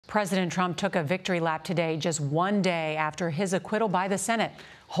President Trump took a victory lap today, just one day after his acquittal by the Senate,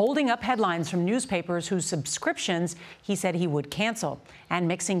 holding up headlines from newspapers whose subscriptions he said he would cancel, and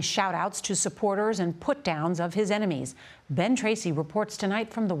mixing shout-outs to supporters and put-downs of his enemies. Ben Tracy reports tonight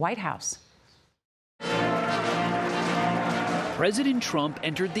from the White House. President Trump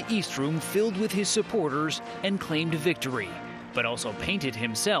entered the East Room filled with his supporters and claimed victory, but also painted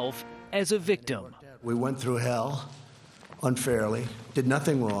himself as a victim. We went through hell unfairly, did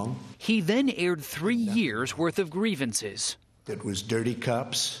nothing wrong. He then aired 3 years' worth of grievances. It was dirty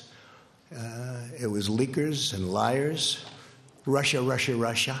cops, it was leakers and liars, Russia, Russia,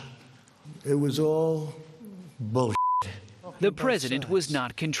 Russia. It was all bullshit. The president was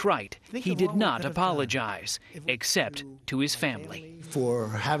not contrite. He did not apologize, except to his family. For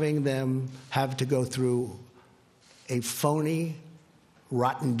having them have to go through a phony,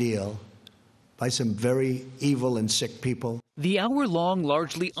 rotten deal by some very evil and sick people. The hour-long,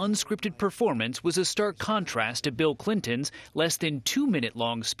 largely unscripted performance was a stark contrast to Bill Clinton's less than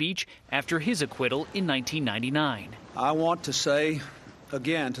 2-minute-long speech after his acquittal in 1999. I want to say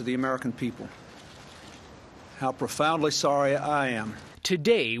again to the American people how profoundly sorry I am.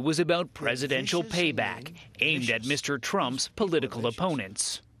 Today was about presidential payback, aimed at Mr. Trump's political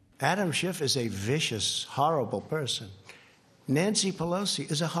opponents. Adam Schiff is a vicious, horrible person. Nancy Pelosi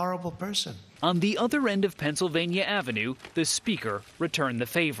is a horrible person. On the other end of Pennsylvania Avenue, the speaker returned the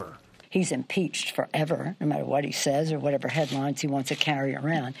favor. He's impeached forever, no matter what he says or whatever headlines he wants to carry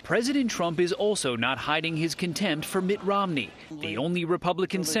around. President Trump is also not hiding his contempt for Mitt Romney, the only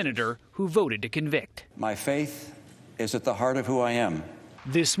Republican senator who voted to convict. My faith is at the heart of who I am.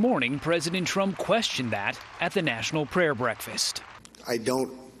 This morning, President Trump questioned that at the National Prayer Breakfast. I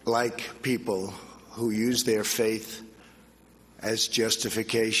don't like people who use their faith as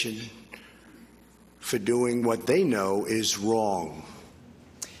justification for doing what they know is wrong.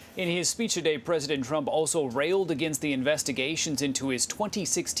 In his speech today, President Trump also railed against the investigations into his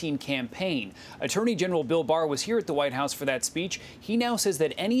 2016 campaign. Attorney General Bill Barr was here at the White House for that speech. He now says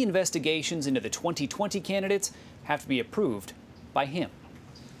that any investigations into the 2020 candidates have to be approved by him.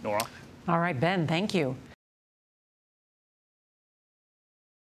 Nora? All right, Ben, thank you.